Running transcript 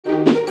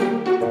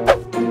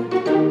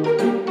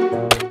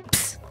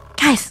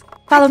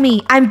Follow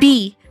me. I'm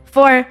B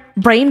for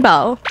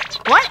rainbow.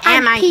 What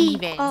am I P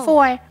even?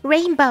 for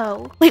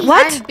rainbow. Wait,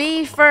 what? I'm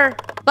B for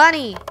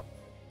bunny.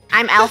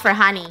 I'm L for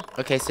honey.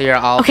 Okay, so you're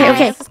all Okay, B.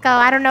 okay. Let's go.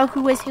 I don't know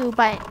who is who,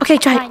 but Okay,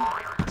 try. fine.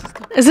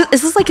 Is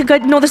this like a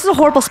good? No, this is a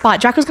horrible spot.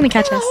 Draco's gonna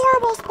catch This is us. a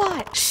horrible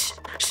spot. Shh,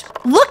 shh.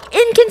 Look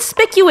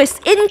inconspicuous,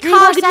 3 more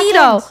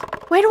incognito.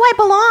 seconds. Where do I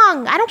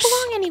belong? I don't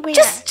belong anywhere.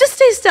 Just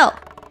stay still.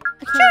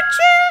 Okay.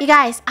 You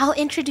guys, I'll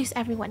introduce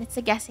everyone. It's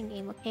a guessing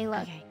game, okay?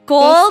 Look. Okay.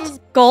 Gold,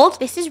 gold.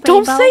 This is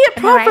Don't rainbow. say it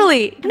Am I right?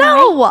 properly. Am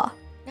I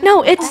right?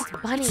 No, it's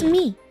bunny. it's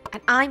me.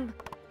 And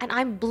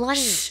I'm bunny.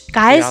 Shh, You're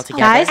guys, all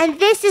together? guys, And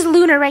this is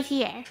Luna right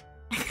here.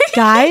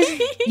 guys.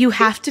 You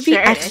have to be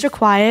Sure it extra is.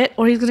 quiet,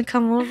 or he's gonna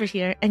come over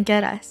here and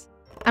get us.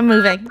 I'm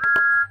moving.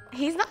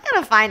 He's not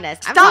gonna find us.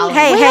 I'm Stop. following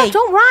Hey, you. Wait, hey.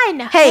 don't run.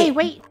 Hey. Hey,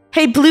 wait.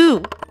 Hey,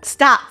 Blue,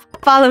 stop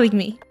following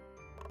me.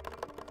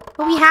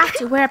 But we have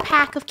to. We're a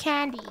pack of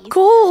candies.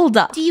 Gold.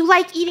 Do you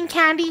like eating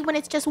candy when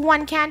it's just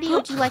one candy,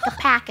 or do you like a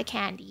pack of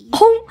candy?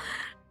 Oh.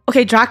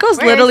 Okay, Draco's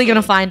Where literally is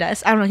gonna he? find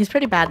us. I don't know. He's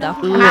pretty bad though.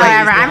 Ooh,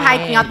 However, he's I'm lying.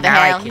 hiking up the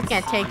Now I hill. can He's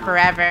gonna see. take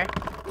forever.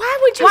 Why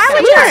would you? Why say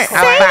would you that? say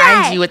I'll that?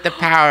 find you with the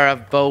power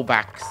of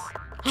Bobucks.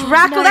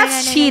 Draco, No,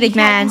 that's no, cheating, we can't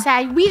man.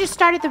 decide. We just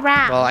started the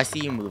round. Well, I see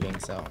you moving,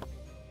 so.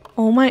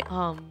 Oh my.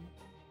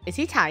 Is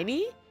he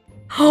tiny?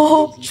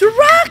 Oh,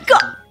 Draco.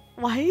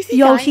 Why is he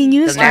Yo, tiny? he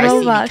used They'll never see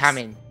me Robux.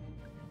 coming.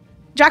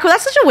 Draco,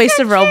 that's such a waste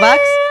of Robux.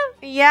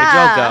 Yeah.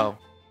 Where'd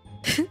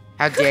you go?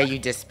 How dare you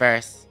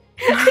disperse?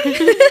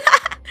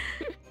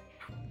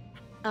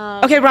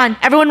 Okay, run.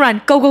 Everyone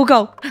run. Go, go,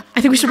 go.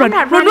 I think we should run.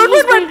 not Run, running,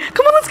 run, run, run.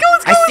 Come on, let's go,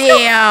 let's go. I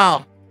see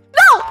you!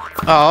 No.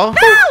 Oh?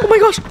 Oh my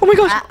gosh. Oh my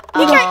gosh.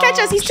 He can't catch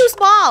us. He's too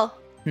small.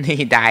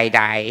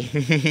 Die.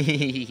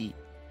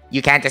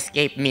 You can't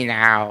escape me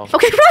now.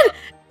 Okay, run.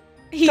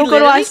 He Don't go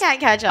to literally us. can't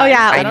catch us. Oh,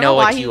 yeah. I don't know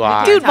why what he you would be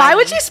are. Dude, why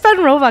would tiny. you spend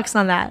Robux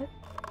on that?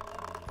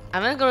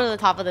 I'm gonna go to the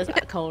top of this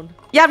cone.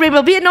 Yeah,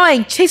 Rainbow, be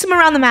annoying. Chase him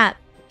around the map.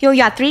 He only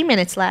got 3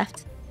 minutes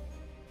left.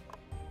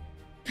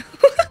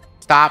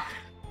 Stop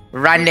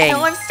running.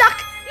 No, I'm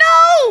stuck.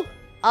 No.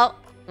 Oh,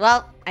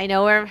 well, I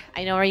know where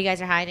you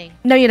guys are hiding.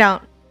 No, you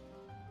don't.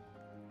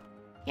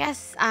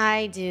 Yes,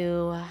 I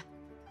do.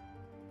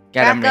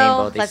 Get him, Draco,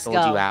 Rainbow. They let's sold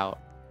go. you out.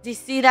 Do you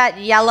see that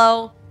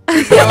yellow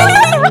bucket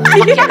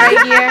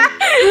right here?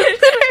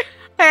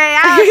 Hey,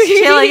 I was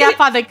chilling up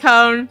on the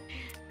cone.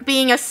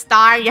 Being a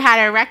star, you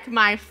had to wreck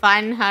my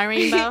fun, huh,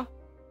 Rainbow?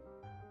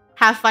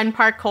 Have fun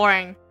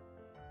parkouring.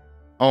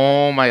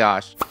 Oh my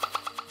gosh.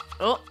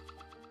 Oh.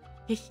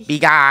 Be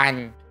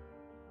gone.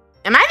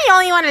 Am I the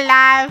only one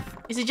alive?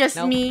 Is it just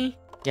Nope. me?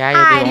 Yeah,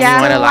 you're the only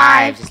yeah. one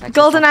alive. Just like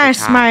Gold and I are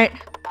smart.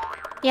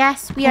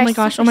 Yes, we Oh are. my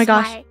gosh, super oh my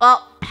gosh. smart.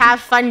 Well, have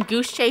fun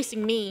goose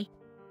chasing me.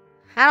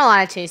 I don't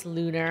want to chase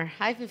Lunar.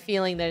 I have a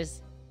feeling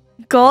there's...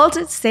 Gold,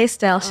 stay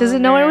still. She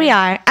doesn't know where we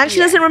are. And she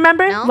Yeah. doesn't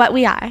remember No? what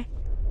we are.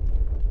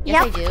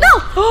 Yes, Yep. I do.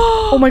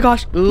 Oh my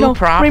gosh. Ooh, no,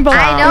 prop Rainbow.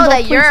 top. I know Rainbow,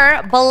 that please.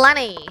 you're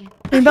Baloney.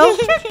 Rainbow?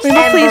 Rainbow,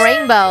 And please.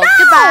 Rainbow.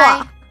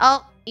 Goodbye.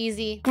 Oh,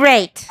 easy.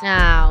 Great.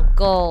 Now,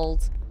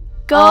 gold.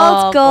 Gold,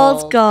 Oh,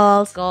 gold,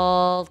 gold.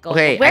 gold. Gold.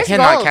 Okay, Where's I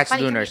cannot gold? catch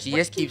Funny, Lunar. She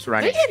just keeps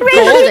running. Gold You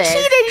is.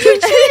 cheated. You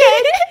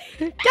cheated.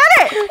 Get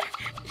it.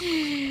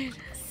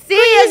 See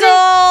ya,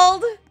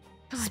 gold.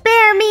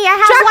 Spare me. I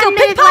have Draco, 1 pink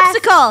minute left.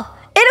 popsicle.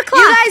 8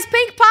 o'clock. You guys,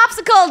 pink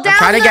popsicle down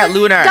trying to the get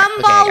Lunar.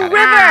 Gumball Okay, I got it.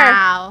 River.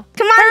 Wow.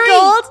 Come on, Hurry.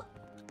 Gold.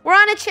 We're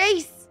on a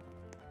chase.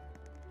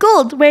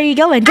 Gold, where are you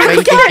going? Where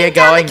you think you're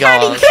going,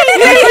 Gold?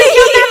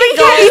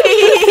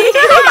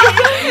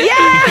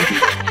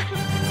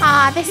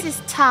 Ah, this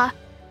is tough.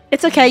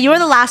 It's okay. You were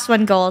the last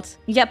one, Gold.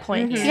 You get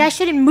points. You guys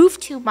shouldn't move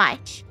too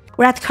much.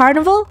 We're at the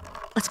carnival.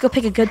 Let's go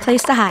pick a good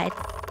place to hide.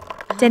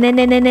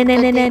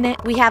 Da-na-na-na-na-na-na-na.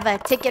 We have a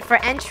ticket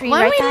for entry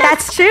When right we there.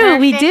 That's true.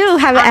 We Perfect do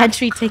have an on a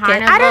entry ticket.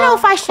 carnival. I don't know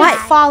if I should What?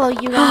 follow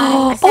you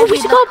guys. Oh, we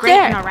should go up Great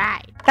in there. a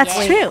ride. That's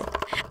Yes. true.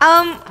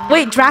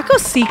 Wait,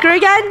 Draco's Seeker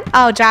again?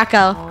 Oh,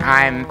 Draco.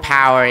 I'm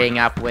powering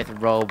up with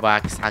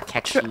Robux. I'll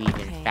catch you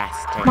even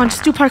faster. Come on,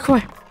 just do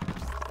parkour.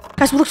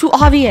 Guys, we look too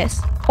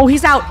obvious. Oh,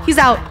 he's out. He's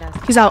out.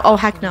 He's out. Oh,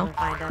 heck no.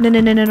 No, no,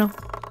 no, no, no.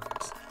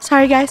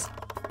 Sorry, guys.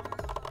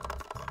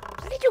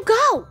 Where did you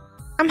go?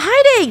 I'm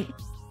hiding.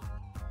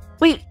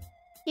 Wait.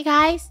 You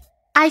guys,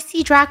 I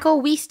see Draco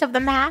west of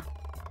the map.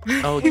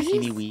 Oh,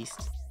 teeny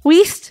weast.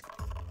 Weast?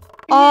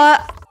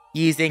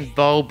 Using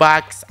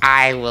Bobucks,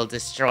 I will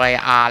destroy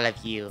all of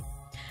you.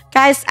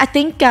 Guys, I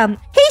think,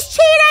 He's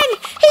cheating!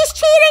 He's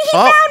cheating! He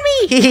Oh. found me!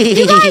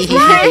 You guys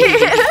run!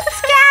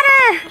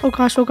 Scatter! oh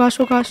gosh, oh gosh,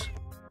 oh gosh.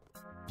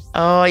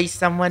 Oh, is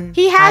someone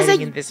He has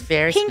hiding a in this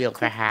Ferris pink- wheel,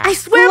 perhaps? I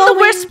swear I'm the Glowing-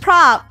 worst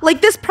prop.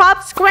 Like, this prop,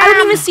 I Scram.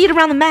 don't even see it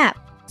around the map.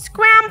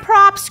 Scram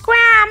prop,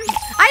 scram!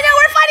 I know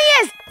where Funny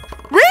is.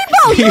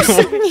 Rainbow,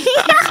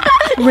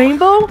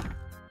 Rainbow,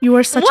 you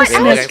are such What? a I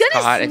Rainbow was snitch. gets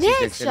gonna caught and she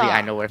snitch. says to me,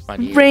 I know where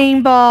funny is.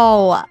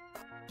 Rainbow.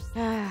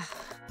 Oh.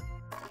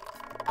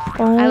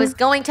 I was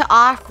going to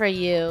offer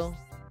you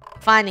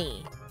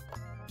Funny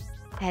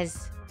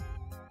as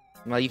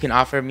Well, you can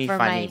offer me For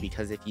funny my-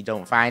 because if you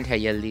don't find her,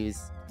 you lose.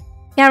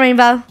 Yeah,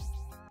 Rainbow.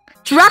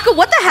 Draco,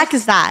 what the heck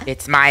is that?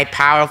 It's my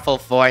powerful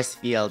force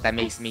field that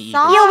makes me He even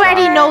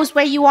already stronger. knows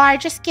where you are.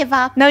 Just give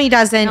up. No, he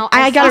doesn't. No,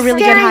 I got a He's really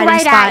good staring hiding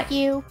right spot. at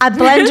you. I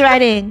blend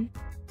right in.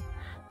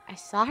 I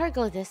saw her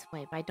go this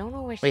way, but I don't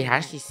know where she Wait, how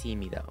went. does she see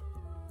me though?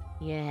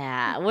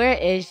 Yeah, where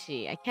is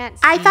she? I can't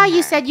see I thought you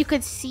her. said you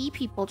could see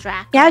people,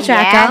 Draco. Yeah,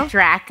 Draco. Yeah,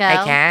 Draco.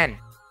 I can.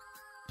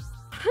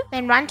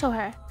 Then run to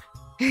her.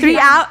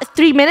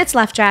 3 minutes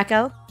left,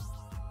 Draco.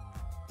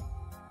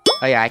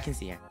 Oh yeah, I can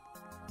see her.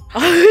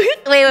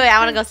 wait, I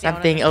want to go see.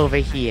 Something over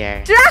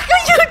here. Draco,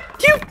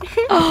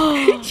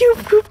 you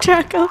poop,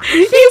 Draco.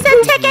 She's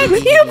a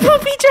ticket. You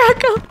poopy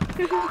Draco.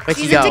 Where'd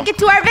she She's go? a ticket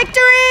to our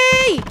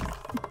victory.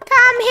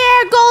 Come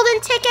here,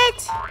 golden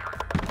ticket.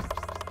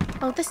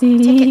 Oh, this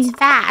ticket's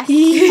fast.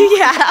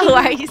 yeah,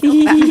 why are you so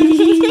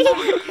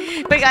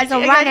fast? Wait, She's a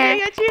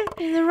runner.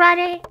 She's a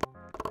runner.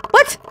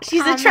 What?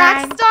 She's a Come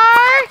track on.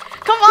 star.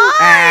 Come on.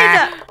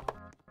 Ah.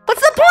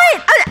 What's the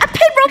point? I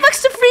paid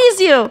Robux to freeze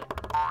you.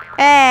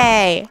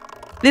 Hey,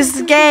 this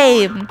is a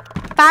game.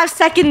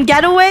 5-second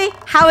getaway?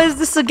 How is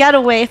this a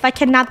getaway if I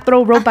cannot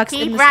throw Robux in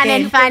Keep this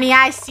running, game? Funny.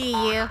 I see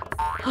you.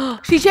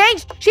 She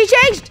changed. She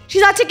changed.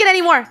 She's not ticket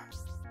anymore.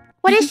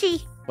 What is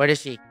she? What is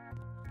she?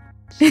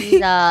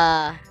 She's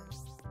I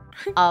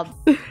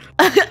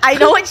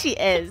know what she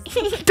is.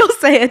 Don't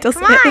say it. Don't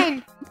Come say it.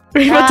 on.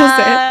 Rainbow, don't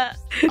say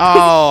it.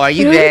 Oh, are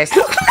you this?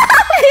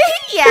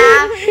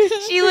 yeah,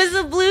 she was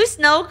a blue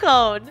snow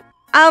cone.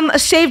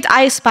 Shaved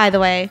ice, by the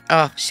way.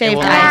 Oh, Shaved it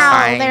won't ice. let me Wow,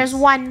 find- there's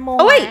one more.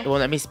 Oh, wait. It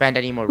won't let me spend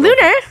any more.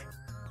 Lunar?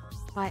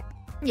 What?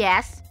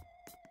 Yes.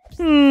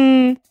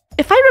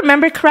 If I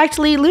remember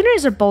correctly, Lunar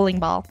is a bowling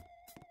ball.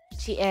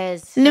 She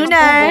is. Lunar.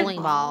 Those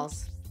bowling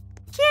balls.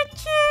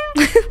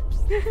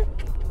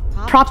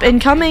 Prop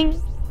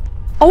incoming.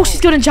 Oh,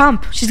 she's gonna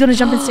jump. She's gonna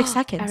jump in 6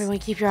 seconds. Everyone,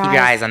 keep your Keep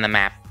your eyes on the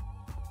map.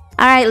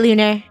 All right,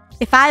 Lunar.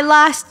 If I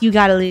lost, you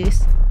gotta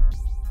lose.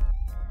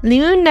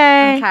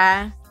 Lunar.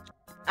 Okay.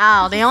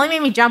 Oh, they only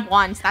made me jump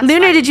once. That's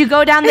Lunar, fine. did you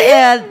go down the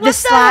What the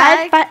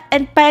slide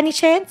heck? by any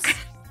chance?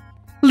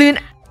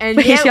 Lunar. And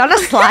Wait, is she on a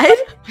slide?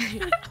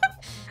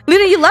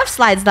 Lunar, you love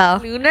slides though.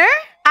 Lunar?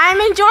 I'm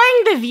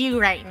enjoying the view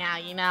right now.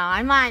 You know,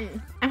 I'm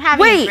having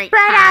Wait, a great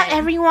Spread out, time.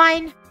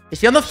 everyone. Is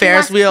she on the She Ferris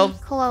wants to wheel? be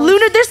close.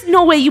 Lunar, there's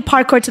no way you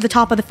parkour to the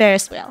top of the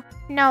Ferris wheel.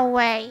 No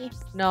way.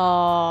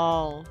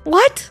 No.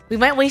 What? We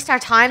might waste our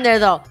time there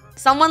though.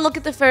 Someone look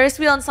at the Ferris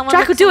wheel and someone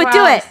Draco, look do it,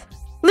 somewhere do else. it.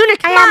 Lunar,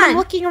 come I'm on.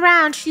 looking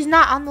around. She's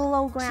not on the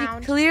low She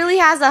ground. clearly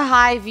has a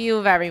high view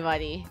of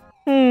everybody.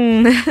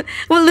 Well,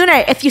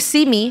 Lunar, if you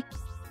see me,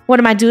 what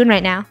am I doing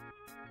right now?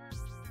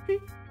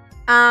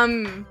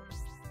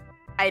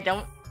 I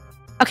don't.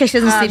 Okay, she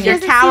doesn't see me. You're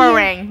doesn't see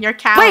cowering. You're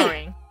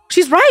cowering.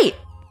 She's right.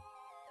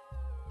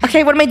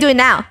 Okay, what am I doing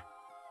now?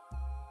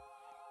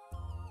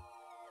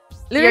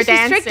 Lunar, You're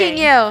she's tricking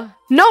you.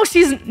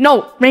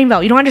 No, Rainbow.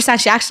 You don't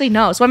understand. She actually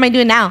knows. What am I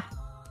doing now?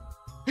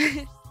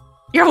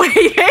 You're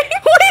waiting.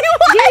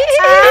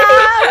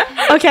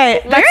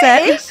 Okay, that's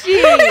Where it. is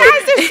she? Guys,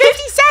 there's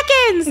 50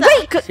 seconds.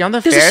 Wait, Is she on the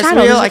there's a Ferris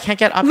shadow. wheel? I can't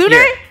get up Lunar,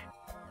 here.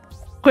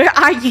 where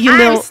are you, you I'm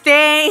little?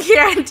 staying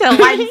here until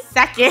 1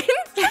 second.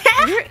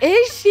 Where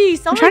is she?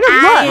 Someone trying to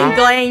I look. am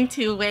going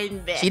to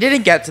win this. She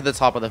didn't get to the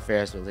top of the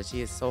Ferris wheel.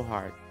 She is so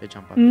hard to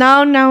jump up.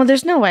 No,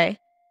 there's no way.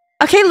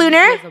 Okay,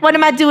 Lunar, what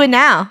am I doing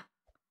now?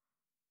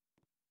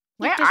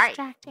 Where You're are you?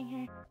 distracting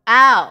her.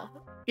 Oh,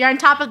 you're on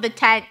top of the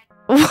tent.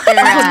 Oh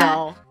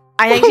no.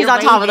 I think she's on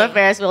top of the waiting.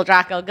 Ferris wheel,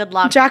 Draco. Good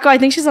luck. Draco, I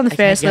think she's on the I can't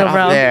Ferris get wheel, up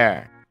bro.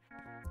 there.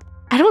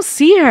 I don't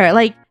see her.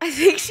 Like, I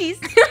think she's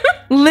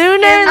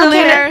Lunar. I see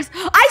her.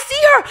 I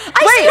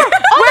see her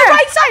on Where? the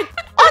right side.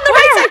 On the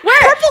right side. Where?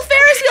 Purple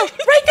Ferris wheel.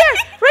 Right there.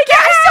 Right there.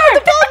 I saw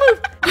the ball move.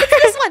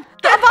 It's this one.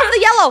 Above the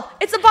yellow.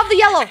 It's above the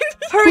yellow.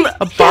 Hurry.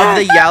 Above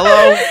the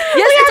yellow?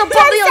 Yes, it's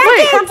above the yellow.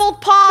 seconds. Purple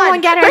pond. Come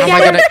on, get her. How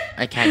am I gonna?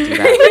 I can't do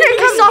that.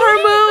 I saw her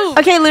move.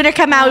 Okay, Lunar,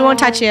 come out. We won't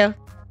touch you.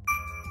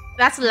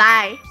 That's a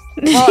lie.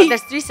 Well,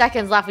 there's 3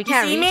 seconds left. We You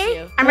can't see reach me?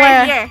 you. I'm Where?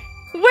 right here.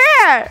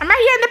 Where? I'm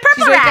right here in the She's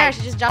purple right there. rag.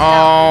 She just jumped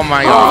down. Oh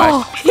my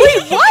gosh.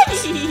 Wait, what?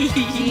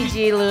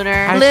 GG, Lunar.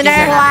 How did she Lunar.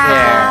 get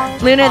up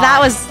there? Lunar,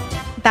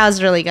 that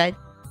was really good.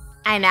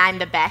 I know I'm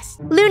the best.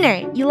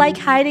 Lunar, you like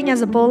hiding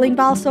as a bowling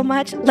ball so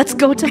much? Let's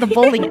go to the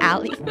bowling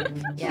alley.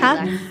 Yeah, Huh?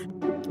 that's-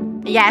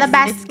 Yes, The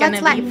best. it's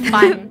gonna Let's be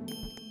fun.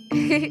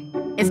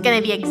 It's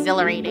gonna be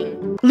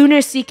exhilarating.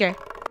 Lunar Seeker.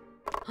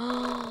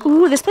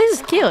 Ooh, this place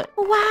is cute.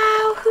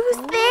 Wow, who's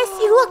this?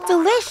 You look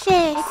delicious.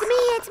 It's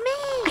me.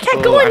 I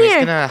can't go in I'm here.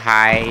 just gonna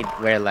hide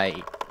where like.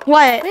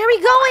 What? Where are we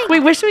going?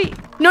 Wait, where should we?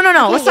 No.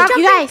 Let's not.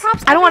 you guys.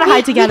 I don't want to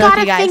hide together we with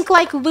gotta you guys. think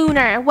like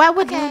Lunar. What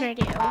would Lunar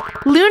do?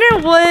 Lunar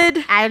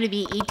would. I would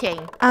be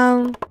eating.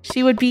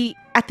 She would be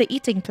at the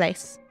eating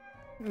place.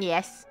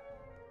 Yes.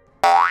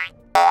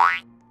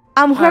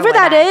 Whoever would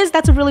that I? is,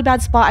 that's a really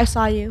bad spot. I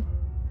saw you.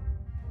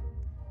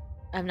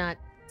 I'm not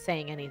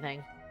saying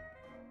anything.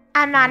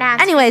 I'm not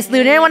answering. Anyways,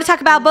 Lunar, want to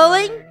talk about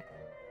bowling?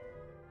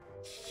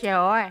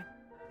 Sure.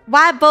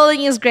 Why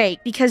bowling is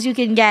great? Because you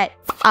can get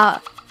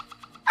Are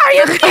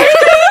you kidding me?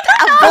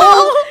 A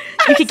bowl.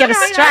 You can get a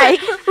strike.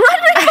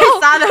 I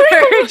saw the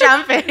bird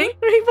jumping.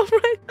 Rainbow,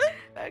 run.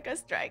 Like a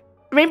strike.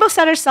 Rainbow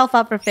set herself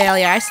up for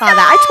failure. I saw that.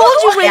 I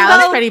told you, Rainbow. Yeah,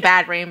 that was pretty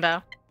bad,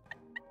 Rainbow.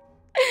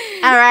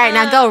 All right,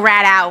 now go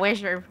rat out.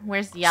 Where's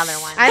the other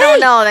one? I don't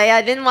know.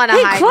 I didn't want to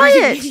Hey, hide.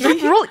 quiet!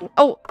 Stop rolling.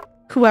 Oh,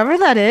 whoever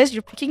that is,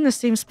 you're picking the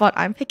same spot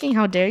I'm picking.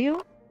 How dare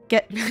you?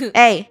 Hey,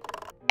 I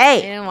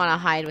hey, didn't want to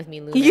hide with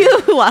me, Luna.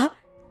 you!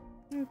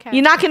 Okay.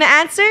 You're not gonna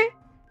answer?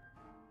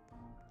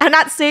 I'm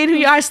not saying who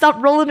you are.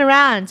 Stop rolling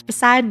around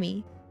beside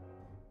me.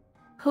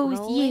 Who's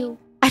you?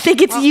 I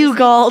think it's you,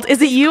 Gold.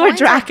 Is it you or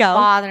Coins are Draco?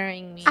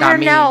 bothering me. Not I don't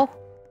me. know.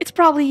 It's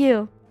probably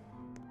you.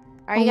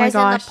 Are Oh you my guys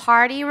in gosh. the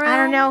party room? I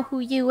don't know who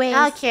you is.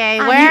 Okay,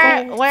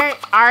 I'm where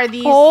are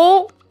these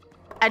Oh,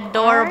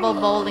 adorable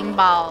bowling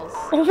balls?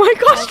 oh my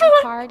gosh! Where's the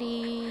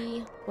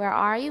party? Where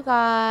are you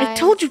guys? I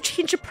told you,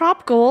 change your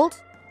prop,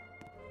 Gold.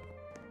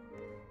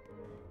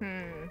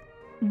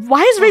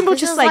 Why is Well, Rainbow this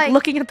just is like like-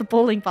 looking at the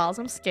bowling balls?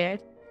 I'm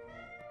scared.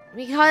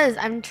 Because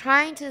I'm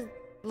trying to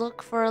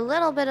look for a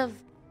little bit of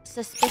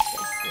suspicious,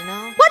 you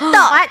know? What the?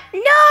 What?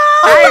 No!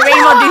 Why did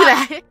Rainbow do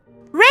that?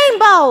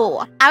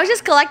 Rainbow! I was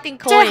just collecting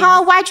coins.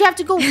 Huh? Why'd you have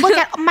to go look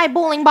at my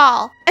bowling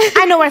ball?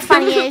 I know where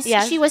Funny is.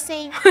 Yes. She was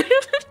saying,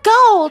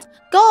 Gold!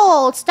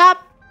 Gold!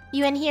 Stop.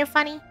 You in here,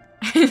 Funny?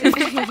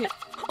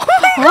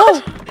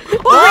 Oh!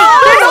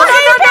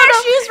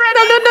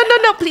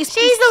 No, please.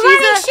 She's the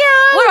running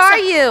shoes! What are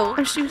you?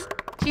 Her shoes.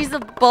 She's a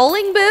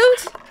bowling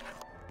boot?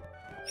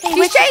 Hey,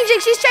 She's changing.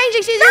 She's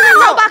using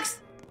Robux.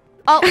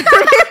 Oh.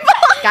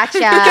 Gotcha.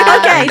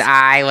 Okay. And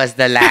I was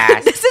the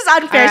last. This is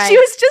unfair. All She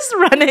right. was just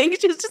running.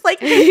 She was just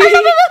like. Okay,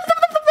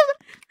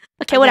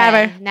 whatever.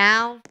 Okay,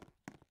 now.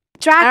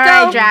 Draco. All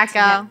right,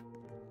 Draco.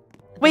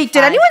 Wait, did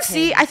Five anyone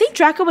see? pins. I think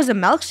Draco was a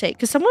milkshake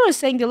because someone was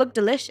saying they look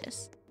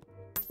delicious.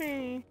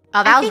 Oh,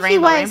 I that was think he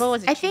Rainbow. was. Rainbow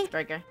was a I think-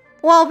 cheeseburger.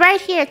 Well, right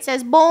here it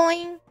says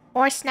bowling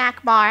or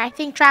snack bar. I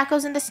think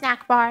Draco's in the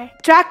snack bar.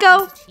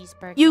 Draco,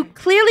 Cheeseburger. you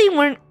clearly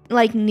weren't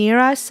like near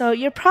us, so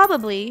you're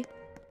probably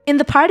in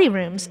the party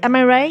rooms. Am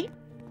I right?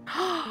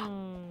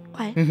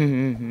 What?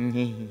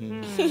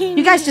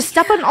 You guys just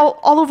step on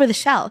all over the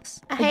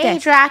shelves. Like Hey,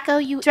 this. Draco,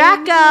 you in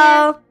here?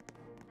 Draco!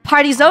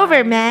 Party's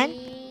over, man.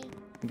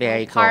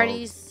 Very cold.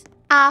 Parties.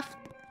 Off.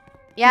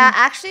 Yeah,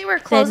 actually, we're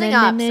closing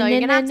up, so you're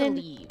gonna have to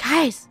leave.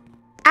 Guys,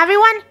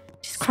 Everyone,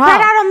 just spread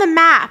crawl. out on the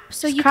map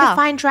so Just you crawl. can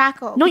find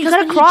Draco. No, you Because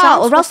gotta when he crawl,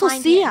 jumps, or we'll else they'll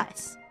find see him.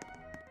 us.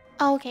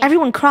 Oh, okay.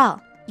 Everyone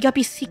crawl. You gotta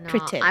be No,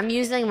 secretive. I'm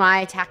using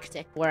my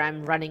tactic where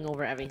I'm running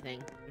over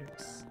everything. I'm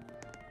just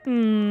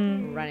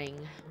running.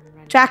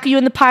 Draco, you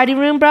in the party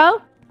room,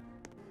 bro?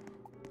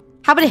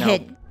 How about a No.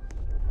 hit?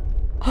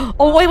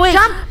 Oh, wait.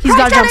 Jump. He's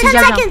gotta jump. 10 He's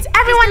gotta jump. seconds.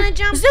 Everyone, gonna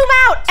jump. zoom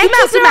out and Zoom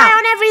out, keep zoom your eye out.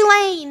 on every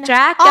lane.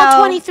 Draco. All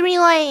 23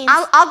 lanes.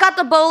 I'll got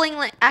the bowling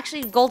lane.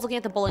 Actually, Gold's looking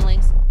at the bowling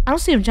lanes. I don't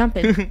see him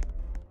jumping. I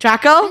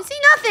Draco? didn't see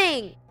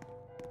nothing.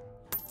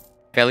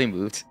 Belly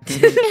moved.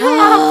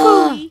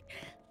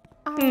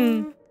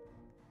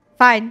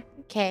 Fine.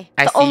 Okay.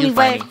 I The see only you,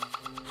 way- Funny.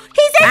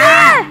 He's in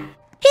there.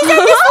 He's in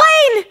this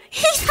lane.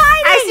 He's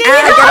hiding. I see Ah,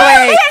 get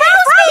away.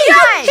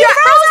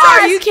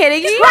 Are you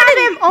kidding me? Grab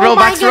him. Oh Robux,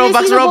 my goodness,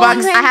 Robux, he's a Robux. bowling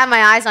I pin. have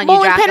my eyes on you,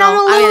 Bowling Draco. pin on the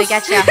I'm gonna loose.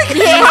 get you.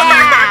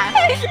 Yeah.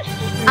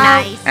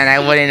 Nice. And I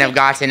wouldn't have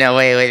gotten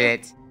away with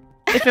it.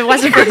 If it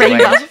wasn't for It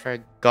Rainbow. was for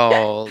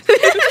gold.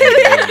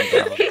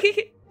 Rainbow.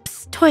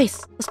 Psst,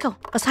 toys, let's go.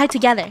 Let's hide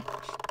together.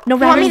 No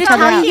You want me ratting to each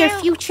other tell out. you your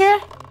future?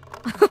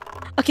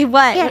 Okay,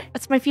 what? Here.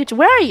 What's my future?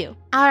 Where are you?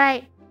 All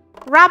right.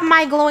 Rub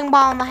my glowing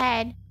ball on the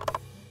head.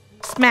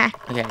 Smack.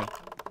 Okay.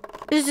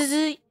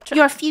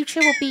 Your future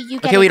will be you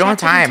get Okay, we don't have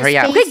ejected time. into Hurry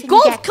up. space Okay, and you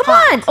Gold, get come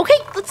caught. on. Okay,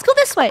 let's go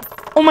this way.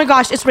 Oh my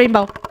gosh, it's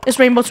Rainbow. It's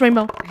Rainbow, it's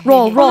Rainbow.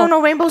 Roll, roll. Oh,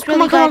 no, Rainbow's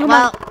really Come on, good. come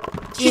on.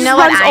 Well, She you just know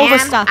what runs I over am?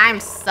 stuff. I'm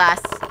sus.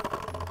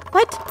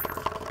 What?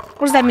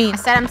 What does that mean? I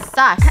said I'm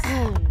sus.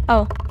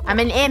 Oh, I'm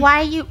an imp.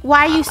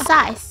 Why are you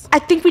sus? I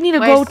think we need to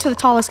go Where's- to the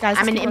tallest guys.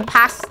 I'm Let's an keep going.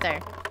 imposter.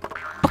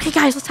 Okay,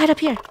 guys, let's hide up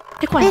here.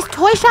 Pick one. This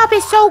toy shop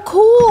is so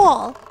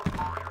cool.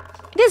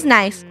 It is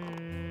nice.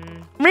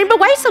 Rainbow,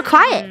 why are you so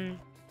quiet?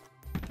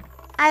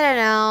 I don't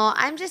know.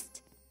 I'm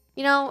just,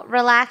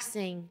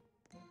 relaxing.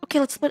 Okay,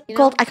 let's split. You know-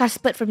 Gold, I got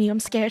split from you. I'm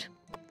scared.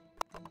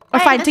 Or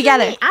Hey, fine, this is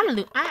together. me.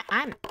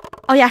 I'm.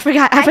 Oh yeah, I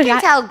forgot. I I can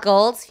forgot. tell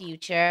Gold's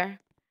future.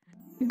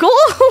 Gold.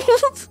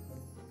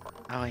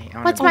 Oh, wait. I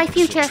wanna What's go my to the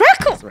future? ship.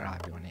 Draco. That's where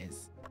everyone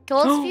is.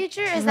 Gold's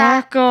future is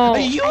that Draco.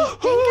 I think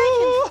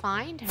I can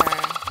find her.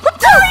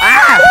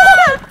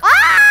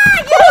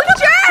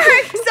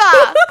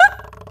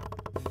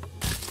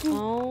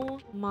 Oh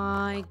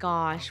my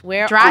gosh.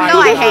 Where Draco,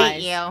 are you I guys?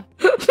 hate you.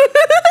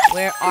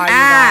 Where are you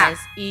guys?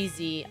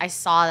 Easy. I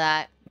saw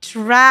that.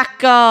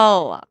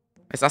 Draco.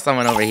 I saw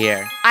someone over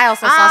here. I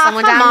also saw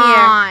someone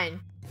down here.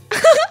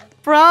 here.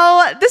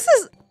 Bro, this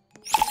is.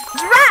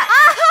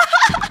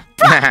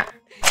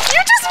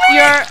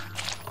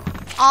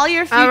 All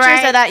your futures All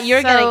right, are that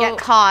you're gonna so- get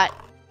caught.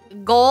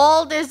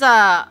 Gold is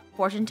a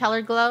fortune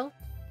teller glow.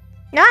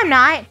 No, I'm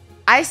not.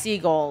 I see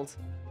gold.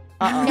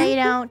 No, you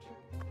don't.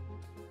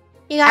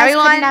 You guys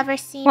Everyone, could never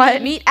see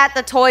what? me. Meet at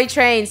the toy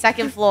train,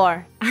 second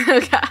floor.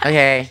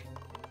 Okay.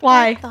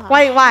 Why? What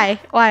the-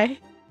 Why?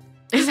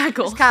 Is that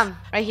gold? Just come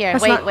right here.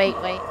 That's Wait, not- wait.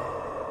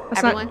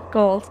 That's Everyone? not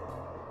gold.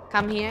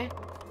 come here.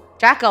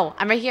 Draco,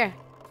 I'm right here.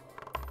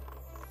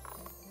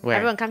 Where?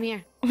 Everyone, come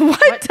here.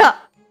 What the?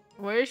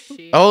 Where is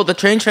she? Oh, the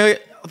train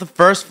the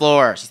first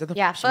floor. She said the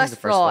Yeah, she means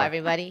first floor,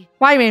 everybody.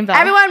 Why, Rainbow?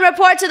 Everyone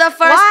report to the first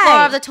Why? floor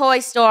of the toy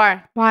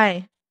store.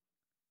 Why?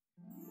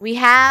 We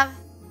have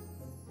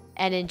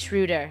an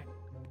intruder.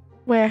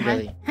 Where?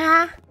 Really?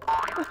 Huh?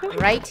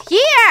 Right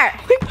here!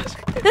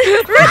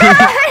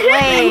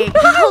 Wait,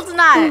 Gold's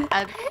not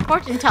a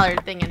fortune teller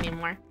thing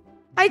anymore.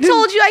 I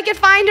told you I could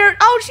find her.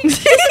 Oh, she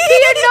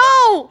disappeared.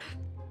 No!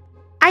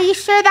 Are you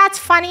sure that's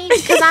funny?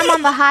 Because I'm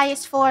on the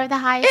highest floor of the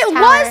highest It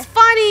tower. was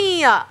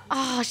funny.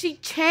 Oh, she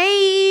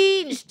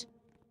changed.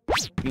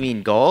 You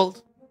mean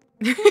gold?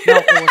 No,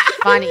 it was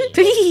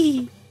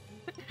funny.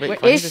 Wait, Where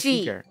find is the she?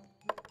 seeker.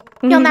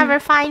 You'll never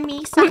find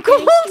me, suckers.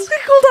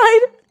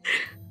 Gold-eyed.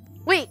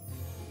 Wait,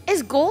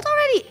 is Gold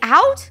already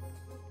out?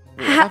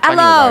 Wait, I thought Funneh was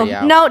Hello. already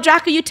out. No,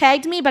 Draco, you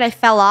tagged me, but I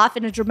fell off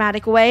in a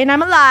dramatic way, and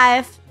I'm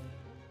alive.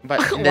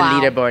 But in the Wow.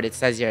 leaderboard, it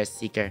says you're a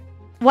seeker.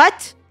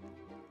 What?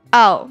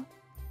 Oh.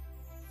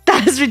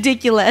 That is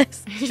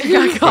ridiculous. So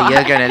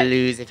you're gonna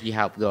lose if you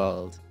help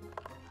gold.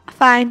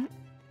 Fine.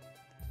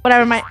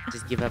 Whatever, my...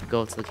 Just give up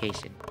gold's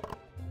location.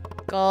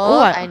 Gold,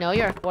 What? I know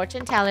you're a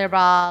fortune teller,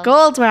 bro.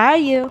 Gold, where are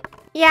you?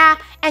 Yeah,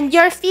 and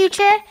your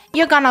future,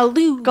 you're gonna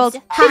lose. Gold.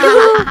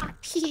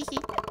 Wait.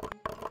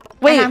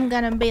 Wait. And I'm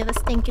gonna be the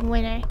stinking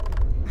winner.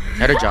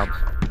 Better jump.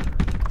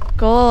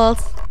 Gold.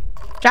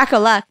 Draco,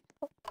 luck.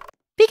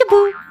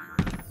 Peekaboo.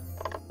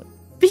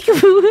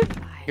 Peekaboo.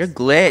 You're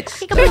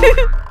glitched.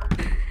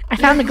 I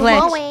found a glitch.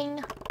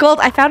 Glowing. Gold,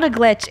 I found a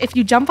glitch. If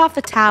you jump off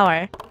the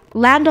tower,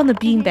 land on the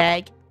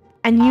beanbag,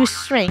 and use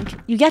shrink,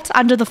 you get to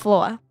under the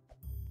floor.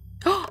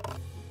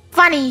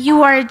 Funny,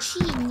 you are a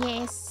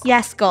genius.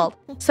 Yes, Gold.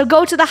 So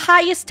go to the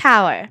highest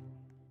tower.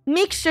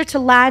 Make sure to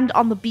land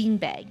on the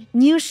beanbag.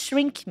 Use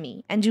shrink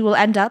me, and you will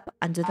end up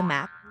under the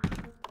map.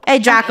 Hey,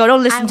 Draco,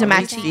 don't listen to will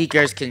Max. do that.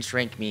 Seekers can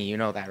shrink me. You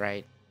know that,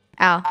 right?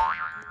 Ow.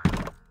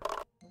 Oh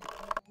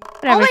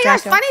Whatever, my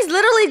gosh, Draco. Funny's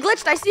literally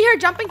glitched. I see her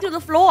jumping through the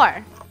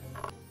floor.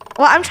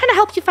 Well, I'm trying to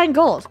help you find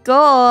gold.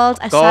 Gold,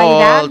 I saw you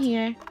down Gold.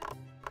 here.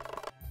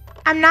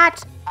 I'm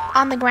not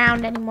on the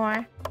ground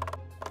anymore.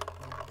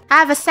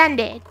 I've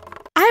ascended.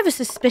 I have a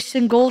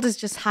suspicion gold is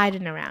just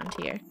hiding around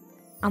here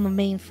on the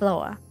main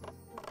floor.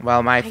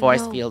 Well, my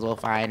force know. field will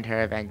find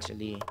her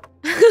eventually.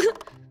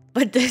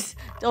 But this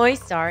toy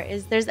store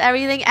there's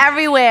everything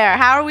everywhere.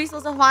 How are we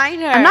supposed to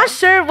find her? I'm not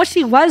sure what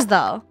she was,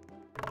 though.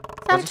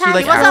 Wasn't she Sometimes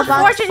like It was a Roblox?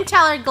 fortune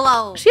teller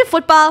globe. Was she a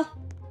football?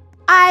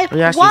 I Oh,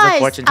 yeah, she's a was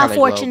fortune a teller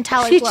fortune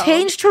teller. She globe.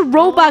 changed her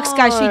Robux,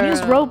 guys. She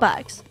used Oh.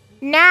 Robux.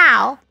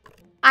 Now,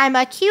 I'm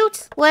a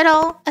cute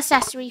little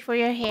accessory for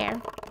your hair.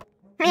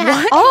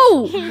 What?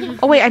 Oh!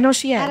 Oh, wait, I know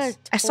she At is.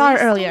 a I saw her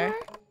toy earlier.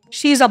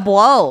 She's a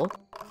blow.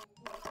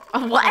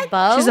 What?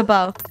 Bow? She's a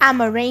bow.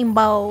 I'm a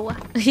rainbow.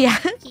 Yeah.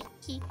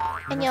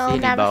 And see you'll any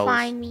never bows.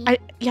 find me.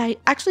 I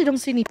actually don't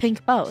see any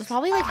pink bows. It's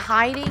probably like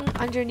hiding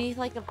underneath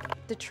like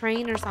the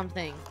train or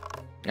something.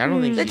 I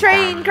don't think The she's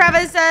train down.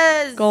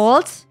 crevices.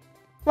 Gold?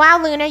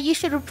 Wow, Luna, you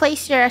should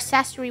replace your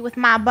accessory with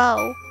my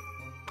bow.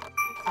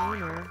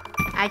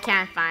 I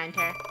can't find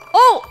her.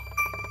 Oh!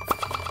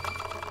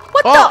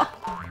 What Oh!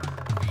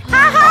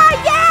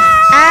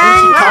 Where'd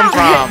she come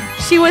from?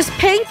 She was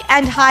pink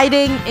and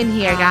hiding in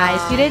here, guys.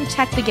 You didn't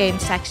check the game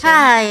section.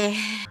 Hi.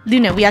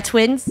 Luna, we are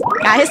twins.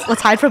 Guys,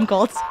 let's hide from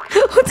Gold.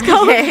 Let's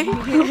go.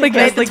 Like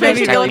this, like twins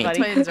this. are Check me.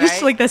 twins, Just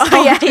right? like this.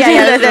 Oh, yeah,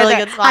 that's a really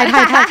good spot.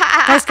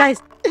 Hide.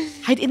 Guys.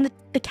 Hide in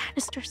the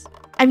canisters.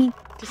 I mean,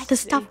 the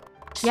stuff.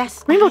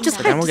 Yes. Rainbow, behind just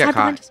us. Then hide. we'll Just get hide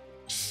behind caught. us.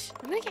 Shh.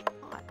 I'm gonna get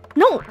caught.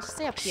 No. Just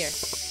stay up here.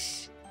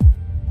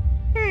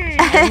 Hmm.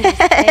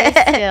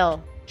 Stay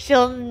still.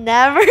 She'll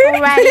never.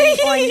 Ready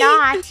or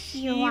not, She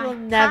here I will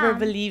never come.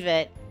 believe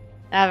it.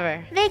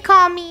 Ever. They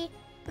call me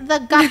the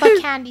Guppa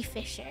Candy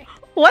Fisher.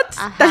 What?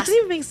 Uh-huh. That doesn't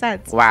even make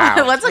sense.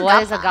 Wow. What's a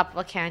What is a guppa?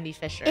 guppa candy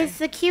fisher? It's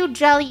the cute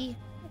jelly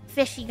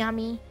fishy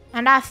gummy,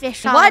 and I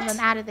fish all What? of them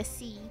out of the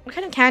sea. What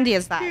kind of candy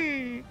is that?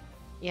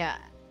 Yeah.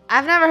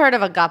 I've never heard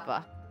of a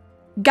guppa.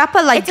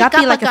 Guppa like It's a guppy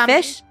guppa like a gummy.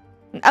 fish?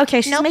 Okay,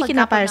 she's Nope, a making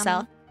up by guppa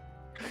herself.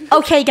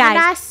 Okay, And guys.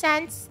 I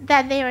sense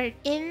that they were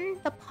in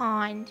the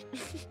pond.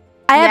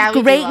 I Yeah, have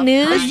we do great love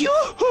news.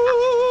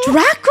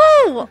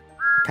 Draco!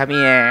 Come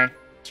here.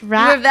 You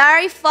were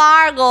very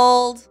far,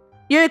 Gold.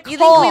 You're You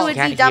cold. think we would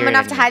Can't be dumb hear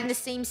enough to anything. hide in the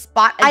same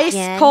spot Ice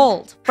again?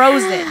 cold.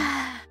 Frozen.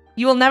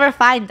 You will never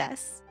find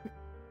us.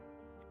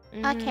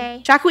 Mhm.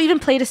 Okay. Draco even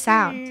played a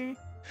sound.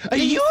 Hmm.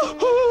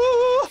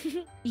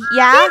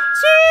 Yeah?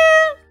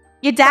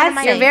 You're am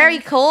I dancing. You're very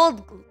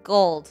cold,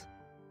 Gold.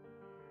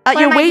 What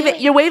You're am I waving.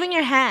 doing? You're waving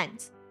your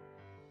hand.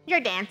 You're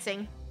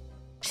dancing.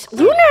 That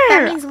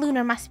Lunar. means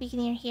Lunar must be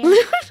near here.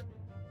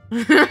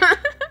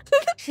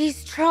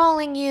 She's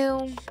trolling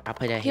you. I'll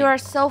put a You are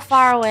so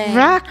far away.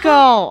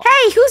 Draco.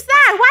 Hey, who's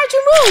that? Why'd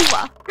you move?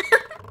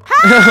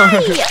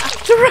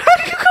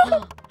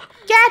 Draco.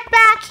 Get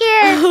back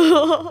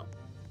here!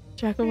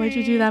 Draco, why'd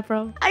you do that,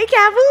 bro? I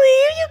can't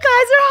believe you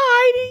guys are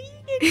hiding.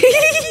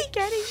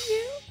 Getting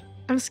you.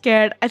 I'm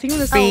scared. I think I'm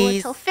gonna Oh, freeze.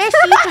 it's so fishy.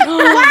 Wow!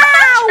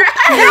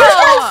 That's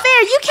not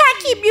fair. You can't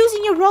keep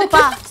using your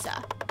Robux.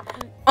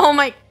 Oh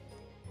my.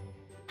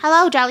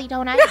 Hello, Jelly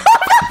Donut.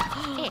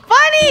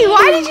 Funny!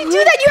 Why did you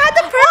do that? You had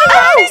the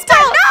perfect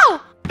hairstyle.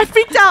 No! I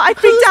freaked out. I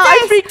freaked out.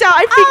 I freaked out.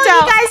 I freaked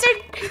out. You guys are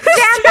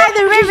down by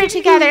the river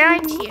together,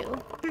 aren't you?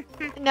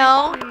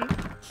 No.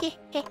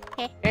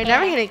 You're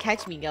never gonna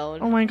catch me,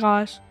 Gold. Oh my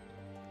gosh.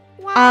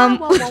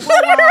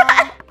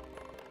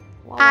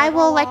 I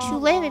will let you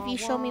live if you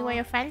show me where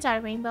your friends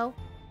are, Rainbow.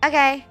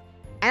 Okay.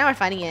 I know where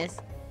Funny is.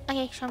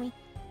 Okay, show me.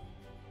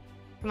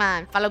 Come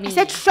on, follow me. I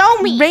said show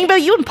me. Rainbow,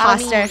 you Follow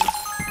me. imposter.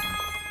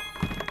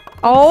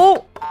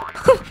 Oh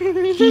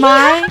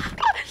my I'm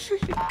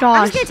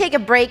gosh. just gonna take a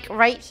break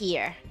right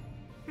here.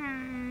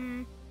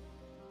 Hmm.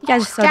 You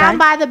guys are so Down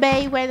bad. by the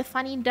bay where the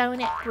funny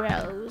donut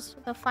grows.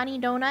 The funny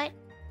donut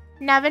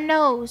never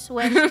knows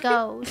where he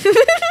goes.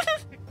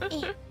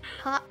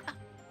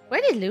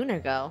 Where did Lunar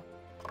go?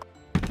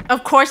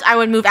 Of course I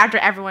would move after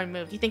everyone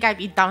moved. You think I'd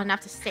be dumb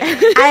enough to stay?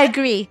 I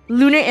agree.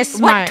 Lunar is What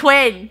smart.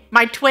 twin?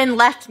 My twin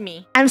left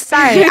me. I'm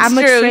sorry. I'm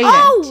a It's true. traitor.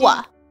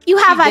 Oh! You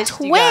have She a ditched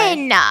you guys.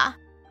 twin.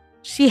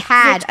 She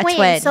had You're a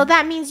twin. So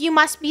that means you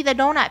must be the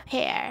donut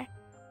pair.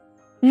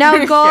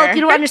 No, Gold, Sure.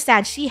 you don't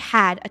understand. She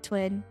had a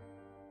twin.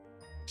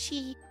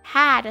 She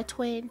had a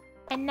twin,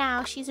 and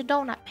now she's a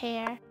donut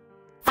pair.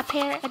 A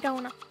pair of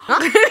donuts.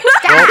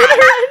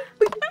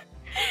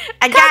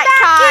 I got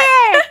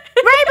caught.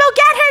 Rainbow,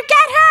 get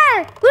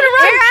her! Luna,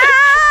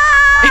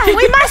 run!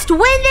 We must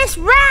win this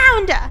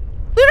round!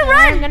 Luna,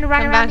 run! I'm gonna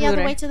run Come around back, the other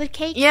Luna. way to the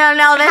cake. You don't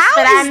know this, How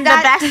but is I'm the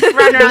that best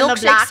runner on the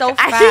milkshake block. so I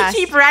fast? can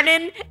keep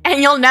running,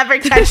 and you'll never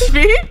catch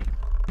me.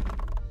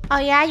 Oh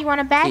yeah, you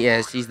wanna bet?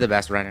 Yeah, she's the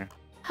best runner.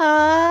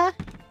 Huh?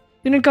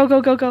 Lunar, go,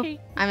 go, go, go.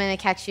 I'm gonna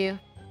catch you.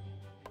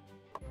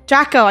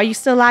 Draco, are you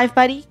still alive,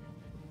 buddy?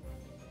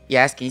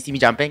 Yes, can you see me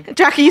jumping?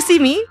 Draco, you see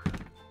me?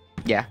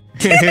 Yeah.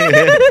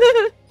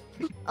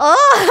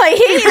 Oh, I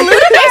hate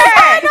Lunar!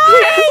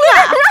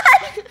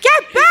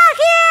 Get back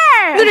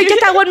here! Lunar, get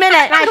that 1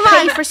 minute. Can Come I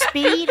pay on. for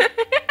speed?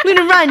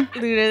 Lunar, run.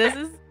 Lunar, this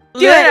is...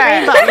 Do it,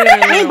 Rainbow.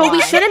 Rainbow,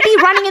 we shouldn't be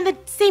running in the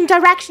same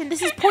direction.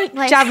 This is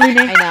pointless. Job,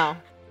 Lunar. I know.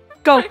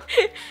 Go.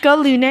 Go,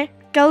 Lunar.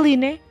 Go,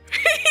 Lunar.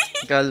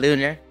 Go,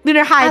 Lunar.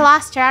 Lunar, I hide.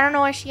 lost her. I don't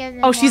know where she is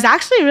anymore. Oh, she's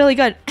actually really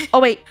good. Oh,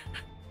 wait.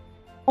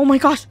 Oh my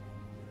gosh.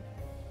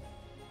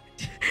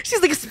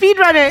 She's like a speed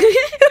runner.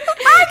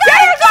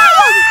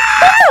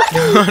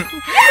 No.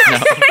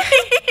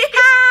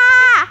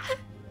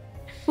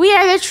 We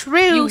are the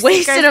true You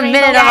wasted seekers, a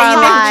minute Rainbow. of our Yeah,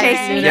 lives, you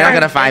did. Lunar. You're not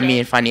gonna find me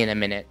and Funny in a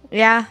minute.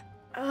 Yeah.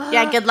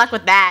 Yeah, good luck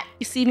with that.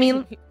 You see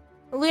me?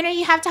 Luna,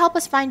 you have to help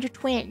us find your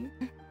twin.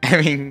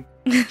 I mean,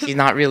 she's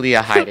not really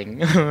a hiding.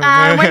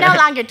 We're no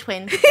longer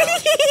twins.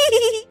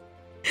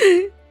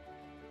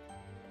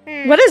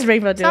 What is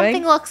Rainbow doing?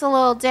 Something looks a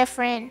little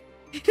different.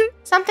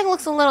 Something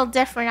looks a little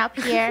different up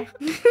here.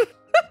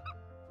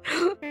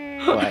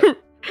 What?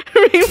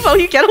 Rainbow,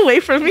 you get away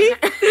from me.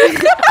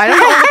 I don't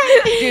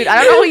know. Dude,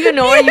 I don't even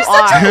know where you You're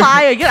such a are.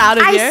 liar. Get out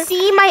of I here.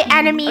 see my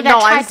enemy that No,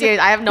 I'm tries serious.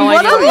 I have no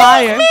What idea. a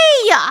liar. to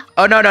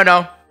Oh, no, no,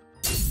 no.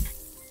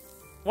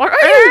 What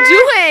are you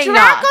doing?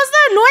 Draco's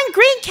the annoying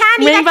green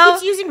candy that Rainbow,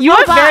 keeps using you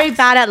are Robux. very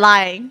bad at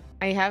lying.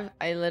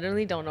 I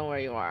literally don't know where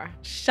you are.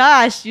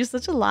 Shush, you're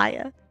such a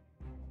liar.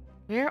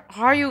 Where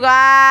are you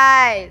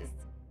guys?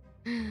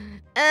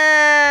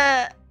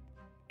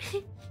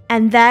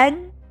 And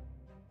then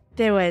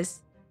there was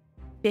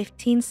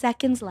 15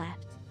 seconds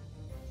left.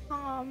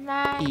 Oh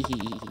man.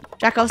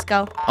 Draco, let's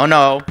go. Oh,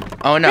 no.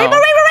 Oh, no. Rainbow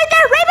right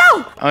there!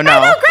 Rainbow! Oh,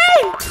 no. Rainbow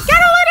green! Get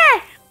a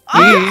winner!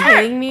 Are you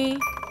kidding me?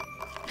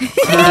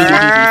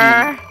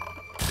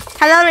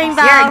 Hello,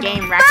 Rainbow. You're a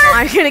game wrecker.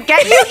 I'm gonna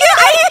get you.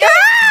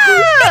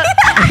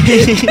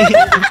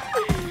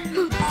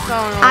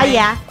 Ah,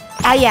 yeah.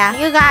 Ah, yeah.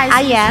 You guys Ah,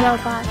 use yeah.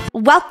 Robux.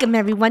 Welcome,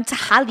 everyone, to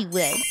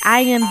Hollywood. I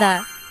am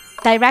the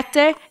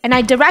director, and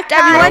I direct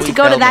everyone we to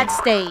go to filming? that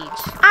stage.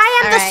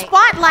 I am the Alright.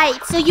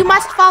 spotlight, so you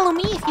must follow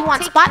me if you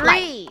want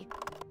spotlight.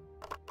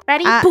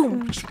 Ready?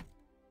 Boom.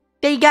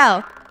 There you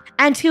go.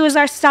 And who is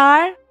our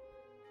star?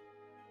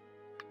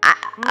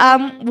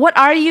 What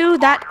are you?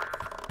 That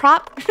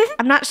prop?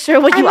 I'm not sure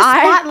what I'm you a are.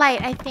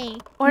 spotlight, I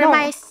think. Or No. am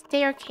I a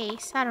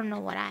staircase? I don't know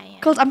what I am.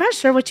 Gold, I'm not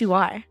sure what you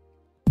are.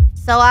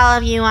 So all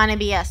of you want to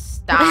be a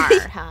star,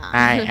 huh?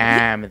 I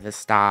am the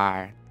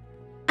star.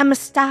 I'm a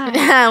star.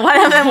 One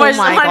of them Oh was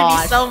my wanted to be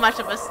gosh. so much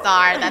of a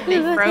star that they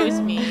froze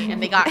me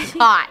and they got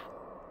caught.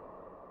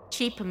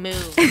 Cheap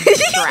move,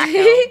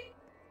 Draco.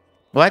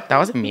 What? That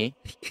wasn't me.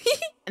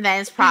 And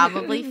then it's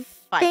probably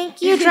funny.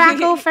 Thank you,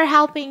 Draco, for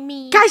helping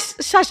me. Guys,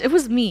 shush. It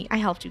was me. I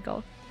helped you,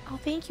 Gold. Oh,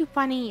 thank you,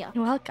 Bunny.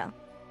 You're welcome.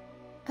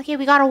 Okay,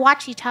 we gotta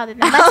watch each other.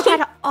 Now let's try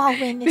to all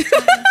win this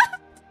time.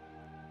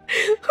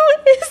 Who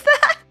is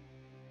that?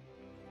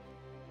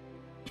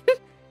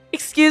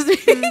 Excuse me.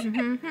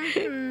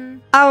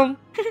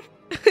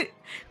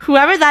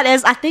 Whoever that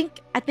is, I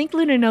think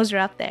Lunar knows you're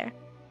up there.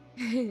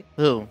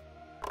 Who?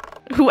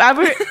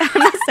 Whoever, I'm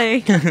not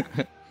saying.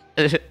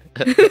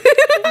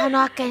 I'm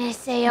not gonna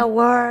say a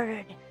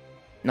word.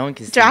 No one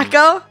can see me.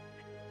 Draco?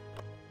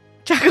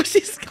 Draco,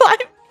 she's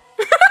climbing.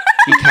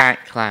 You can't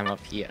climb up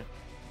here.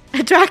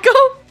 Draco,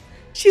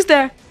 she's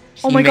there.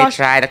 Oh my She may gosh.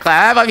 try to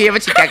climb up here,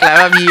 but she can't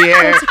climb up here.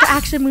 It's like an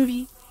action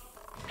movie.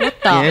 What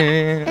the?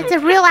 Yeah. It's a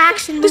real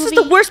action movie. This is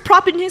the worst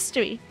prop in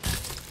history.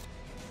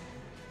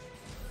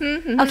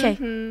 Okay.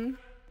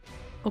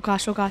 Oh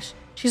gosh, oh gosh.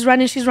 She's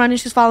running, she's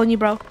following you,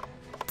 bro.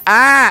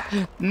 Ah!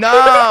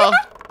 No!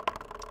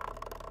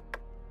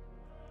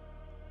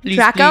 Please,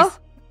 Draco?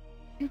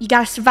 please. You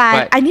gotta survive.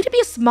 What? I need to be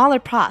a smaller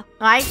prop.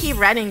 Why keep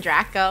running,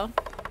 Draco?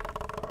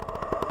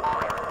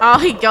 Oh,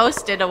 he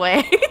ghosted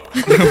away.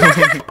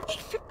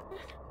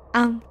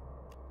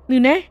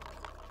 Lunar?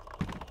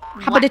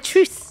 How about a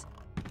truce?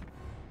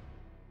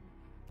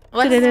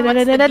 What's the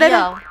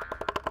deal?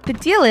 The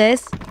deal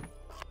is,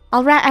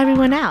 I'll rat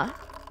everyone out.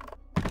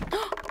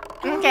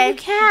 Okay,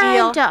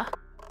 deal.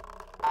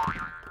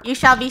 You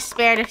shall be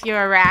spared if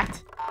you're a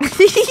rat.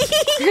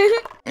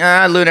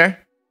 Lunar.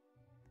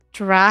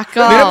 Draco.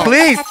 Lunar,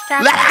 please!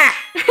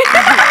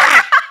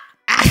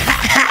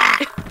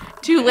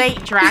 Too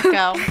late,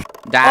 Draco.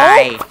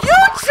 Die. You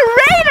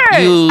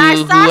traitor! You I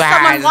saw who someone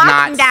has walking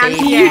not down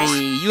saved here.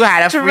 me. You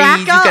had a freeze.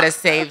 You Draco. could have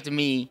saved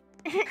me.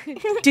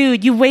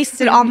 Dude, you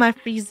wasted all my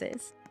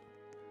freezes.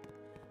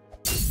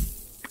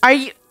 Are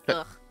you...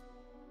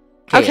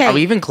 Okay. Are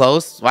we even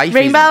close? Why are you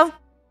freezing? Rainbow?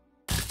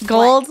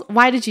 Gold?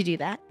 Why did you do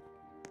that?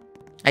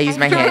 I used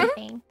my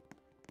hand.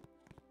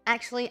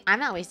 Actually, I'm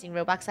not wasting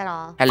Robux at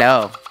all.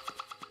 Hello.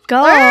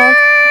 Gold.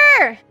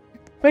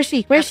 Where's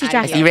she? Where's she, I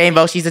Draco? see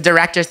Rainbow. She's a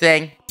director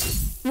thing.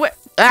 Where,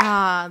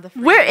 Ah,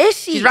 where is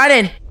she? she's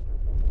running.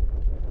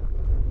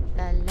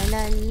 La la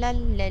la la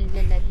la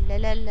la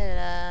la la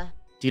la.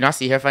 Do you not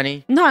see her,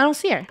 Funny? No, I don't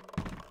see her.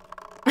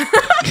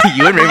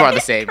 You and Rainbow are the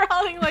same.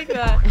 Crawling like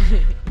that.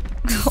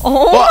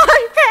 Oh What?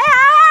 my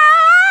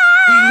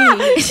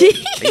god!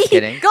 Are you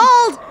kidding?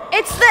 Gold!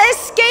 It's the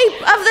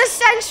escape of the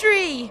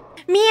century!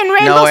 Me and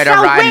Rainbow Nowhere to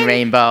shall run, win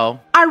Rainbow.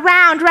 our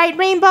round, right,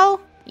 Rainbow?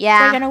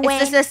 Yeah, We're gonna it's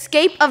win. the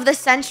escape of the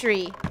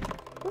century.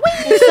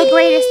 It's the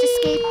greatest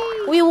escape.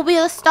 We will be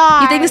the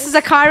stars. You think this is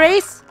a car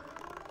race?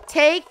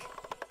 Take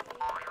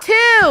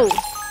 2!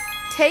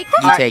 Take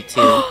You take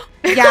 2.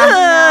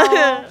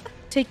 Yeah.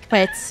 Take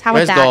quits. How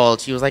Where's about that?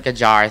 Gold? She was like a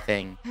jar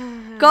thing.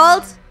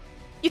 Gold,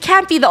 you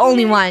can't be the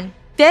only one.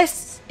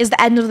 This is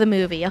the end of the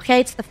movie, okay?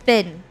 It's the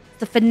fin.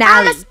 The I'm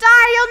finale. a star.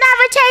 You'll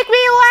never take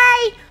me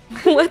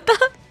away. What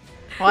the?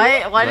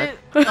 What? What?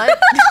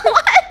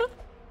 What?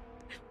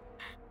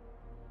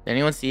 Did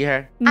anyone see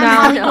her? No.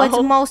 I'm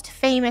Hollywood's most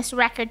famous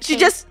record. She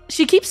tape.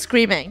 she keeps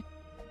screaming.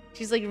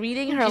 She's like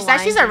reading her She said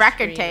lines she's a and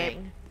record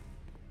screaming.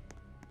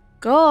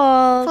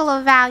 Gold. full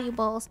of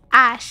valuables.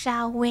 I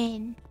shall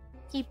win.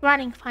 Keep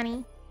running,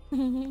 funny.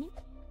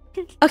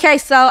 Okay,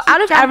 so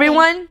out of jumping.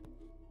 everyone,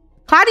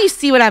 how do you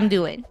see what I'm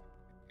doing?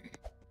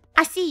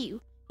 I see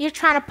you. You're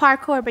trying to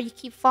parkour, but you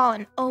keep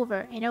falling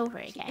over and over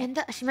again.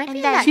 And she might And be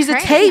in then that She's a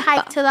crane. tape. You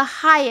hike to the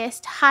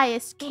highest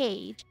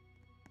cage.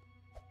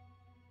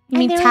 You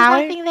mean and there tower?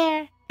 was nothing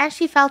there. And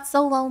she felt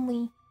so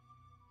lonely.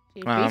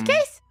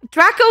 Briefcase?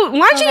 Draco, why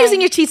aren't you Okay.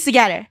 using your cheats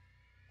together?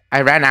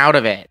 I ran out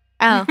of it.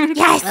 Oh,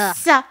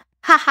 Yes! Ugh.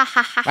 Ha ha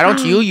ha ha. Why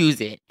don't you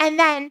use it? And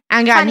then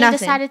I got Funny nothing.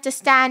 decided to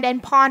stand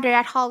and ponder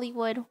at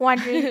Hollywood,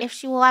 wondering if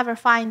she will ever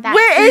find that.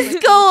 Where is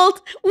secret.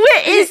 Gold?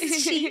 Where is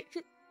she?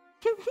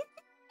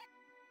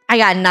 I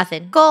got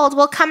nothing. Gold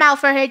will come out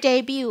for her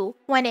debut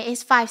when it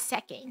is 5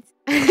 seconds.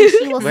 And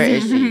she will Where see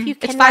is she? if you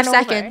can It's 5 run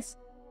over. seconds.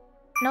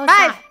 No, it's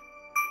 5. not.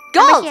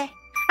 Gold!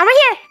 I'm right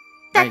here.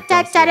 I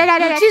don't see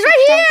her. She's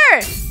right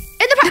here!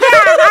 In the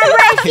I'm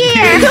right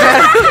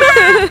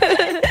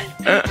here.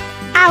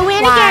 I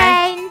win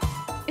Why?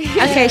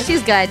 again. Okay,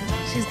 she's good.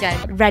 She's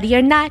good. Ready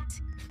or not,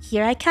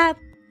 here I come.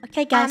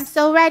 Okay, I'm guys.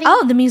 so ready.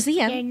 Oh, the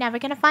museum. You're never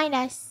gonna find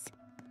us.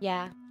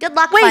 Yeah. Good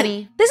luck, Wait,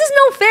 Funny. this is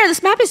no fair.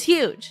 This map is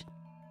huge.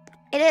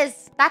 It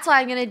is. That's why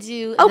I'm gonna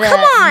do Oh, the come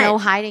on! no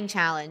hiding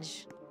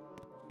challenge.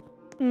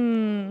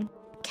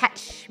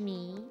 Catch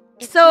me.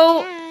 if So,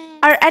 you can.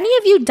 are any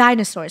of you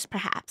dinosaurs,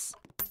 perhaps?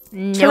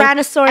 Nope.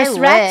 Tyrannosaurus I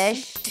Rex?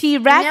 wish.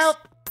 T-Rex? Nope.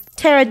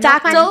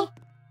 Pterodactyl? Nope,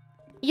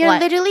 You're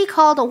What? literally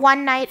called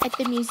one night at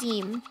the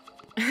museum.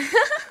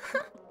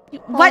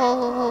 What?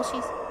 Oh,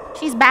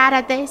 she's bad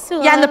at this.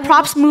 Yeah, and the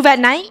props move at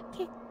night?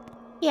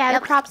 Yeah,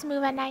 Yep. the props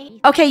move at night.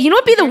 Okay, you know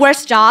what would be the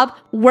worst job?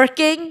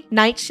 Working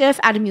night shift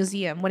at a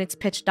museum when it's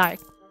pitch dark.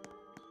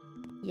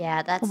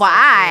 Yeah, that's so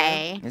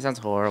Why? It sounds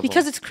horrible.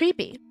 Because it's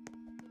creepy. true.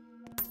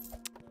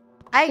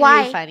 I agree,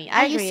 Why? Funny.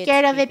 I Are you agree, it's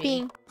scared of it creepy.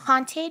 being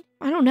haunted?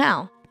 I don't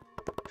know.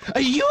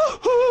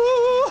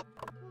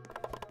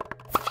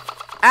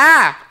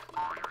 Ah!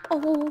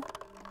 Oh,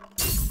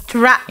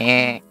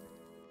 Eh.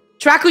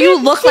 Draco, you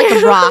look like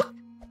a rock.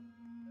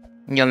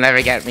 You'll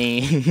never get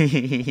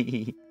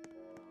me.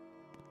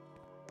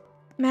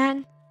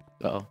 Man.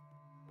 Oh.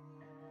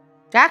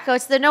 Draco,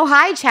 it's the no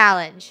hide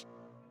challenge.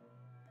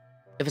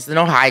 If it's the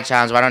no hide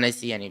challenge, why don't I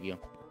see any of you?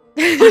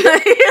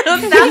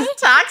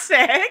 That's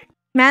toxic.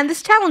 Man,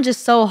 this challenge is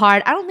so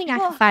hard. I don't think I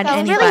can find it's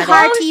anybody. really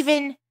hard to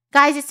even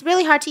Guys, it's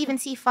really hard to even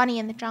see Funneh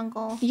in the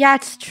jungle. Yeah,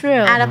 it's true.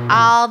 Out of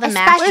all the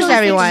Especially matches, Where's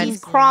everyone?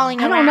 She's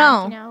crawling I around. don't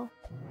know. You know?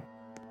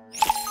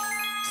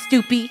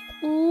 Stoopy.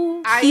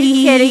 Are you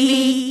kidding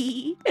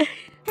me?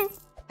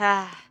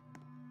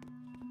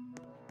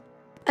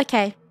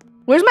 Okay.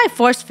 Where's my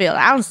force field?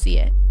 I don't see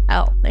it.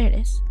 Oh, there it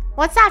is.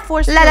 What's that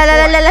force La field la la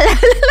la for? la la la.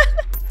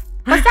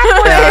 What's that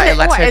force field It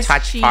lets for? her It's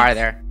touch cheats.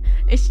 farther.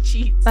 It's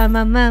cheats. Ma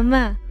ma ma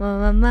ma ma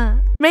ma ma.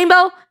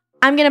 Rainbow,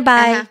 I'm gonna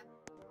buy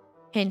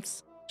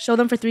hints. Show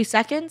them for 3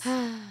 seconds.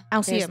 I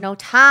don't see There's him. no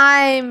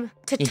time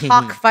to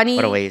talk funny.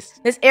 What a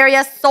waste. This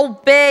area's so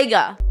big.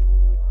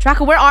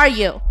 Draco, where are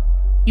you?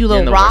 You You're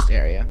in little the rock. worst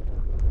area.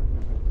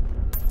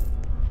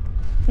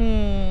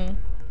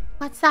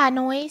 What's that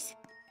noise?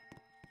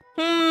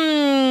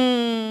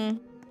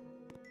 Can't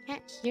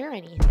hear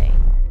anything.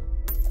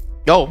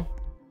 Go.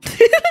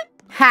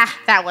 Ha!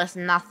 That was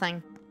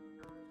nothing.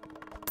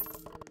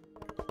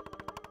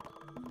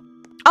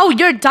 Oh,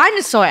 you're a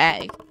dinosaur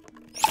egg.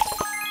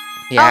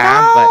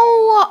 Yeah,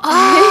 Oh,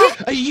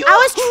 I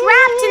was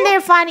trapped in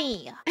there,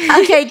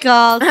 Funneh. Okay,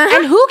 girl.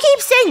 And who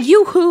keeps saying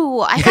yoo-hoo?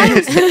 I thought it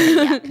was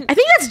me. I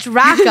think that's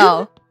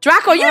Draco.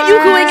 Draco, are you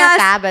yoo-hooing us?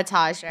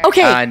 Sabotage her.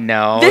 Okay,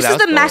 no. this that is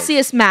the was bold.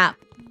 messiest map.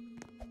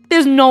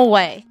 There's no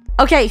way.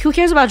 Okay, who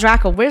cares about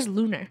Draco? Where's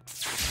Lunar?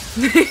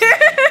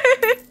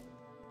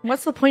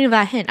 What's the point of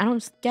that hint? I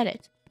don't get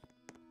it.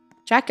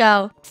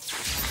 Draco.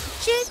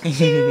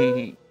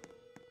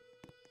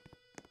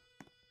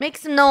 Make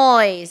some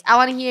noise. I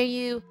want to hear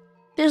you.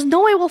 There's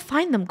no way we'll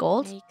find them,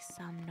 Gold. Make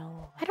some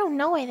noise. I don't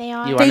know where they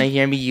are. You want to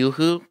hear me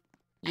yoo-hoo?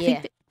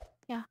 Yeah.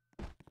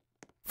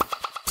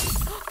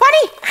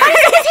 Funneh!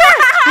 Funneh's here!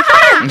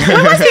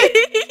 What was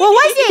it? What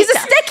was it? He's a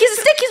stick! He's a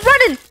stick! He's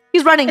running!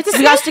 He's running! It's a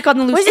We gotta snake? stick on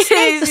the loose. Where's the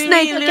snake? The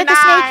snake! Get the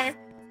snake.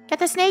 Get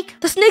the snake.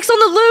 The snake's on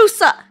the loose!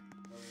 Guys,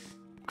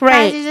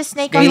 Great. there's a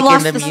snake We Snake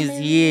lost in the the-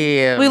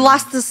 museum. We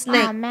lost the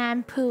snake. Oh,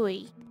 man,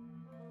 pooey.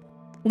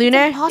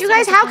 Lunar? Impossible You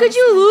guys, to how find could a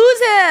you snake.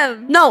 lose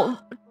him? No.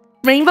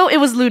 Rainbow, it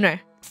was Lunar.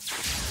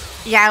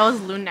 Yeah, it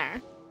was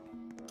Lunar.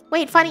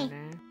 Wait, Funneh.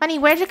 Funneh,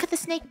 where did the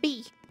snake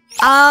be?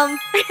 Uh-oh.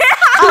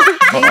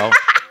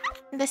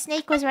 The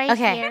snake was right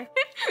Okay. here.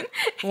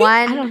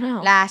 I don't know.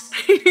 One last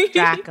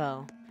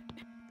Draco.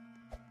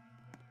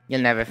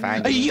 You'll never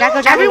find it.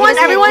 Draco, Everyone, give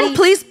us a everyone,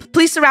 hint.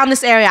 please surround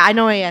this area. I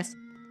know where he is.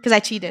 Because I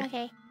cheated.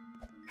 Okay.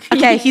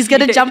 Okay, he's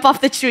gonna jump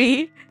off the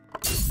tree.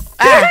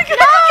 I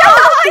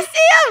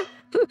see him.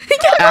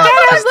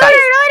 I'm stuck.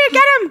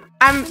 Get him!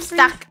 I'm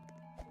stuck.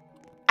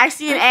 I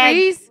see an egg.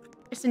 Freeze.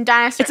 It's a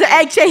dinosaur. It's an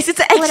egg chase. It's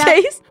an egg What up?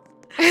 chase.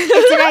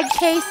 It's an egg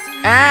chase.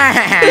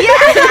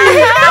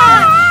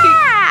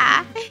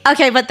 Ah.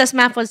 Okay, but this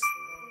map was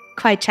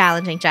quite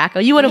challenging, Jacko.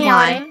 You would have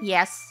Yeah. won.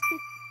 Yes.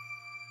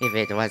 If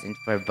it wasn't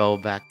for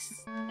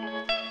Bobucks.